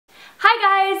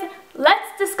Hi guys!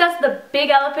 Let's discuss the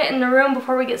big elephant in the room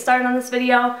before we get started on this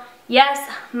video.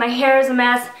 Yes, my hair is a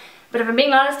mess, but if I'm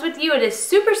being honest with you, it is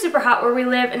super hot where we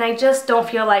live and I just don't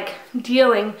feel like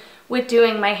dealing with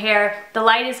doing my hair. The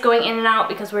light is going in and out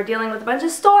because we're dealing with a bunch of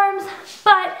storms.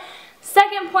 But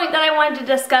second point that I wanted to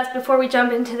discuss before we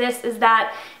jump into this is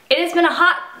that it has been a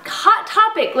hot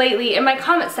topic lately in my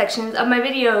comment sections of my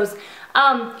videos.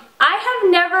 I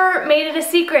have never made it a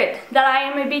secret that I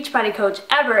am a Beachbody coach,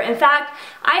 ever. In fact,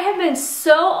 I have been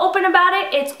so open about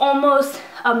it, it's almost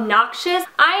obnoxious.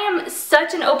 I am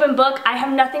such an open book, I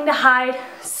have nothing to hide.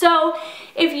 So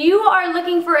if you are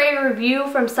looking for a review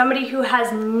from somebody who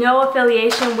has no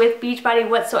affiliation with Beachbody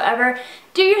whatsoever,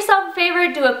 do yourself a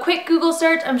favor, do a quick Google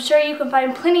search. I'm sure you can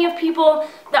find plenty of people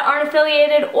that aren't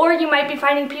affiliated, or you might be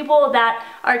finding people that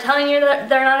are telling you that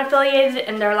they're not affiliated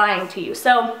and they're lying to you.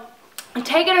 So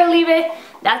take it or leave it,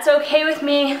 that's okay with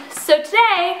me. So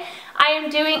today, I am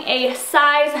doing a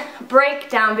size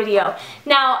breakdown video.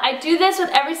 Now, I do this with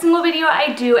every single video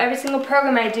I do, every single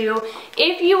program I do.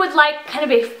 If you would like kind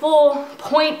of a full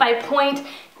point-by-point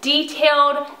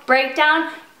detailed breakdown,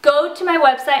 go to my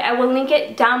website. I will link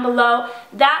it down below.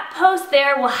 That post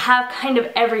there will have kind of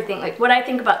everything, like what I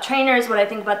think about trainers, what I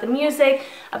think about the music,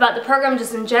 about the program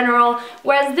just in general.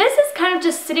 Whereas this is kind of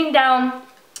just sitting down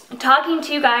talking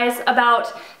to you guys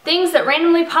about things that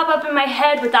randomly pop up in my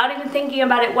head without even thinking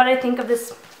about it, what I think of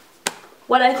this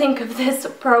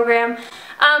program.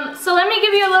 So let me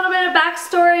give you a little bit of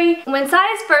backstory. When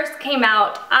Cize first came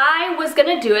out, I was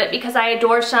gonna do it because I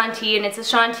adore Shaun T and it's a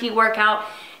Shaun T workout.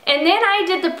 And then I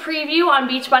did the preview on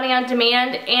Beachbody On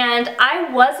Demand and I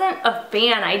wasn't a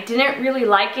fan. I didn't really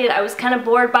like it. I was kind of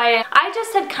bored by it. I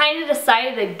just had kind of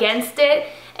decided against it.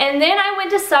 And then I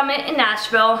went to Summit in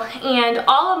Nashville and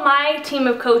all of my team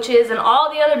of coaches and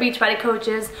all the other Beachbody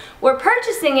coaches were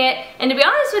purchasing it, and to be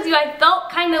honest with you, I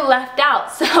felt kind of left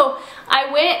out. So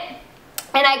I went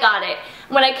and I got it.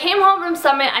 When I came home from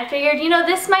Summit, I figured, you know,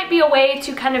 this might be a way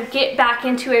to kind of get back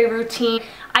into a routine.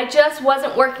 I just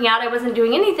wasn't working out, I wasn't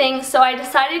doing anything, so I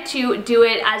decided to do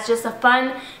it as just a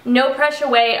fun, no pressure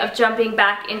way of jumping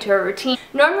back into a routine.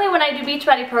 Normally when I do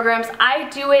Beachbody programs, I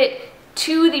do it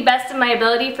to the best of my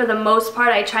ability for the most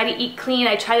part. I try to eat clean,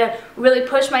 I try to really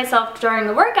push myself during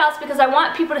the workouts because I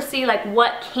want people to see like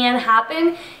what can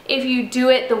happen if you do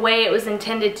it the way it was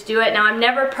intended to do it. Now I'm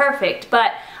never perfect,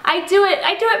 but I do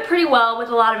it pretty well with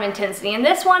a lot of intensity. And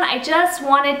this one, I just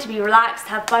wanted to be relaxed,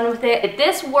 have fun with it.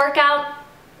 This workout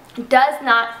does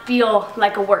not feel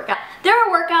like a workout. There are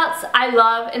workouts I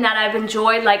love and that I've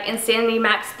enjoyed, like Insanity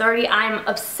Max 30, I'm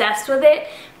obsessed with it,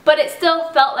 but it still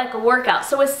felt like a workout.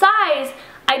 So with Cize,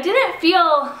 I didn't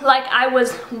feel like I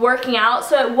was working out,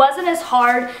 so it wasn't as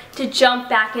hard to jump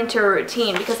back into a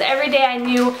routine because every day I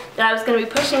knew that I was going to be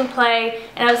pushing play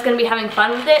and I was going to be having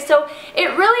fun with it. So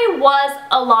it really was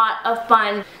a lot of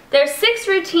fun. There's 6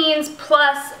 routines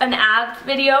plus an ab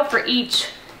video for each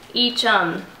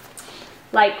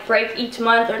like break each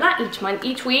month, or not each month,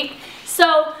 each week.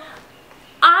 So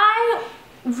I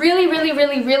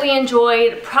really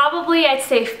enjoyed probably, I'd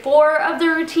say, 4 of the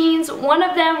routines. One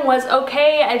of them was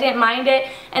okay, I didn't mind it,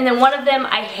 and then one of them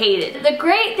I hated. The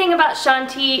great thing about Shaun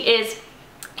T is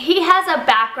he has a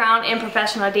background in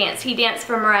professional dance. He danced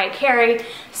for Mariah Carey,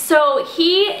 so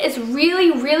he is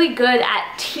really good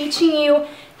at teaching you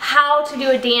how to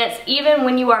do a dance even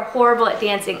when you are horrible at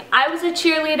dancing. I was a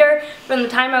cheerleader from the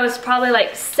time I was probably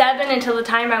like 7 until the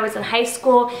time I was in high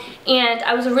school, and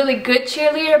I was a really good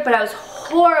cheerleader, but I was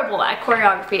horrible at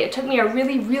choreography. It took me a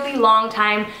really long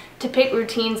time to pick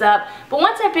routines up, but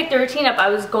once I picked the routine up, I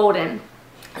was golden.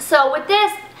 So with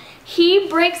this, he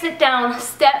breaks it down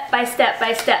step by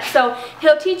step. So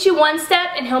he'll teach you one step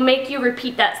and he'll make you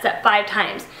repeat that step 5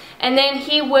 times. And then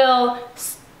he will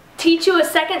teach you a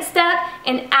second step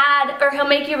and add, or he'll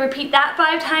make you repeat that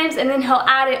 5 times, and then he'll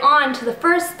add it on to the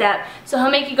first step. So he'll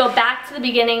make you go back to the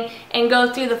beginning and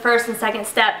go through the first and second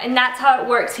step, and that's how it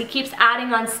works. He keeps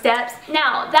adding on steps.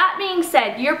 Now, that being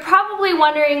said, you're probably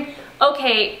wondering,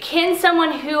 okay, can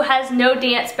someone who has no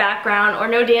dance background or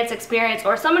no dance experience,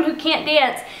 or someone who can't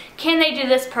dance, can they do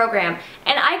this program?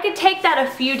 And I could take that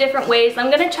a few different ways. I'm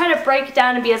gonna try to break it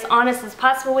down and be as honest as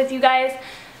possible with you guys.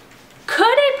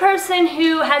 Could a person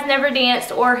who has never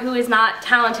danced or who is not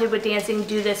talented with dancing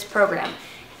do this program?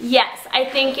 Yes, I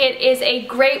think it is a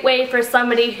great way for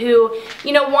somebody who,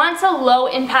 you know, wants a low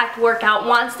impact workout,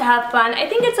 wants to have fun. I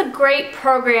think it's a great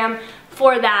program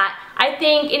for that. I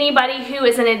think anybody who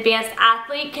is an advanced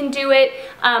athlete can do it.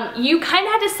 You kind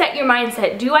of have to set your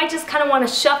mindset. Do I just kind of want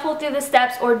to shuffle through the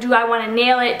steps, or do I want to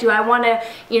nail it? Do I want to,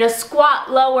 you know,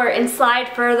 squat lower and slide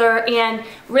further and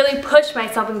really push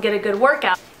myself and get a good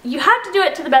workout? you have to do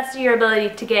it to the best of your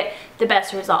ability to get the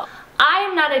best result. I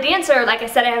am not a dancer. Like I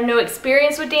said, I have no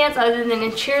experience with dance other than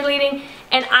in cheerleading,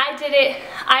 and I did it.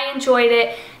 I enjoyed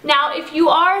it. Now, if you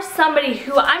are somebody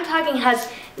who I'm talking has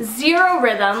zero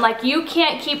rhythm, like you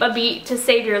can't keep a beat to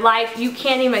save your life, you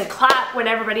can't even clap when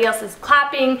everybody else is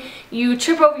clapping, you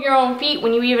trip over your own feet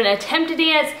when you even attempt to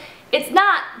dance, it's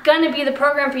not going to be the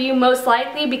program for you most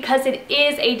likely, because it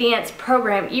is a dance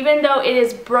program. Even though it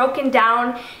is broken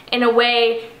down in a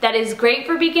way that is great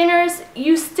for beginners,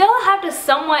 you still have to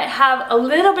somewhat have a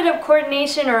little bit of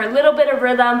coordination or a little bit of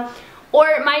rhythm, or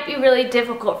it might be really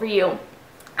difficult for you.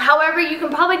 However, you can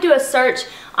probably do a search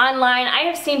online. I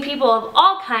have seen people of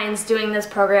all kinds doing this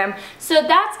program, so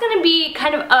that's going to be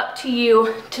kind of up to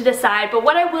you to decide. But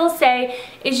what I will say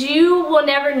is you will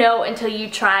never know until you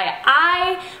try.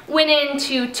 I went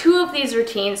into 2 of these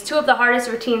routines, 2 of the hardest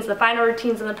routines, the final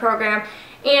routines in the program,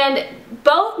 and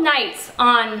both nights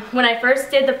on when I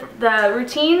first did the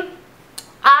routine,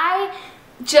 I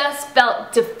just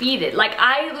felt defeated. Like,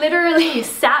 I literally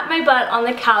sat my butt on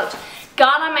the couch,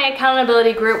 got on my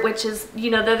accountability group, which is, you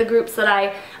know, they're the groups that I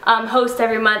host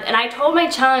every month, and I told my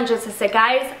challengers, I said,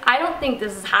 guys, I don't think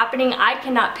this is happening. I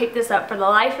cannot pick this up for the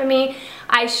life of me.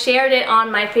 I shared it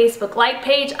on my Facebook like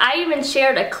page. I even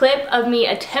shared a clip of me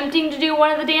attempting to do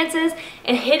one of the dances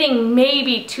and hitting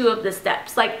maybe 2 of the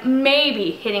steps, like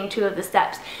maybe hitting 2 of the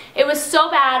steps. It was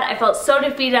so bad. I felt so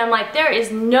defeated. I'm like, there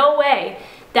is no way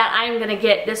that I'm gonna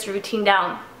get this routine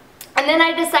down. And then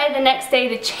I decided the next day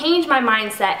to change my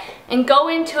mindset and go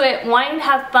into it wanting to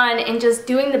have fun and just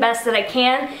doing the best that I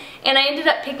can. And I ended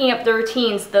up picking up the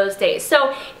routines those days.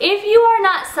 So if you are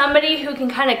not somebody who can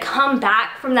kind of come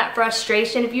back from that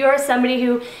frustration, if you are somebody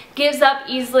who gives up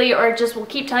easily or just will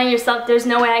keep telling yourself there's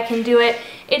no way I can do it,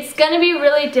 it's going to be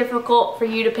really difficult for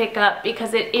you to pick up,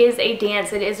 because it is a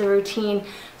dance, it is a routine.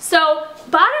 So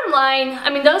bottom line, I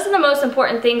mean, those are the most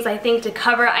important things I think to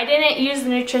cover. I didn't use the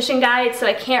nutrition guide, so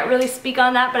I can't really speak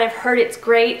on that, but I've heard it's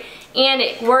great and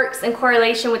it works in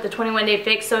correlation with the 21-day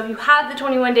fix. So if you have the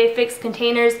 21-day fix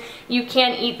containers, you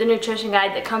can eat the nutrition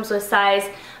guide that comes with Cize.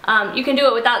 You can do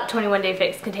it without the 21-day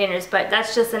fix containers, but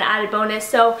that's just an added bonus.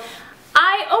 So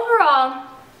overall,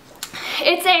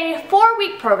 it's a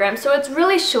 4-week program, so it's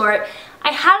really short.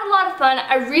 I had a lot of fun.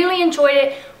 I really enjoyed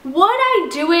it. Would I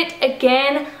do it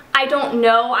again? I don't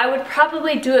know. I would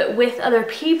probably do it with other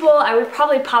people. I would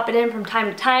probably pop it in from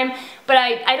time to time, but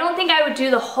I don't think I would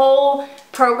do the whole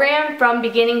program from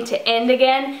beginning to end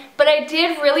again. But I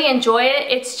did really enjoy it.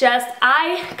 It's just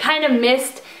I kind of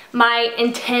missed my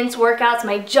intense workouts,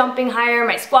 my jumping higher,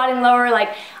 my squatting lower. Like,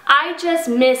 I just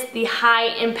missed the high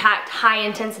impact, high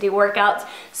intensity workouts.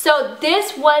 So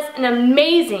this was an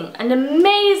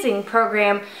amazing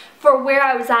program for where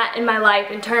I was at in my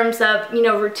life in terms of, you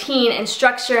know, routine and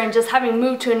structure, and just having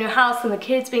moved to a new house and the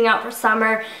kids being out for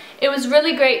summer. It was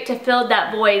really great to fill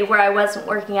that void where I wasn't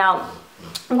working out.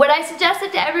 Would I suggest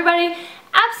it to everybody?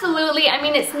 Absolutely. I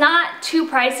mean, it's not too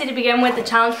pricey to begin with. The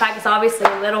challenge pack is obviously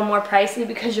a little more pricey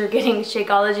because you're getting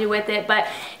Shakeology with it, but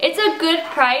it's a good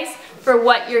price for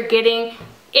what you're getting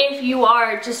if you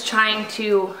are just trying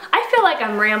to, I feel like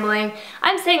I'm rambling.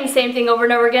 I'm saying the same thing over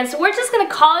and over again, so we're just going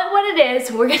to call it what it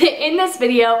is. We're going to end this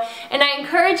video, and I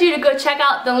encourage you to go check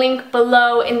out the link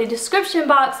below in the description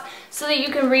box so that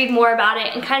you can read more about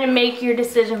it and kind of make your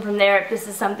decision from there if this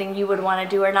is something you would want to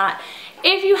do or not.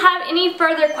 If you have any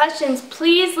further questions,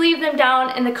 please leave them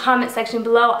down in the comment section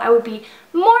below. I would be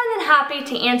more than happy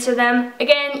to answer them.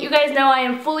 Again, you guys know I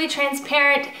am fully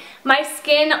transparent. My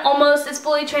skin almost is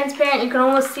fully transparent. You can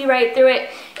almost see right through it.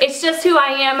 It's just who I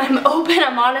am. I'm open,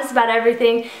 I'm honest about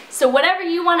everything. So whatever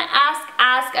you want to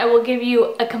ask. I will give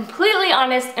you a completely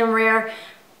honest and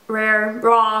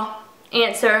raw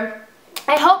answer.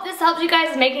 I hope this helps you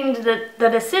guys making the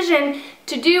decision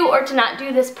to do or to not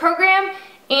do this program.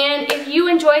 And if you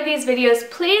enjoyed these videos,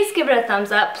 please give it a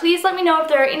thumbs up. Please let me know if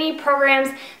there are any programs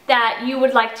that you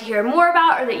would like to hear more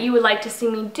about or that you would like to see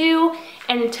me do.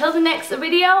 And until the next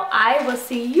video, I will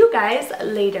see you guys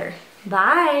later.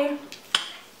 Bye.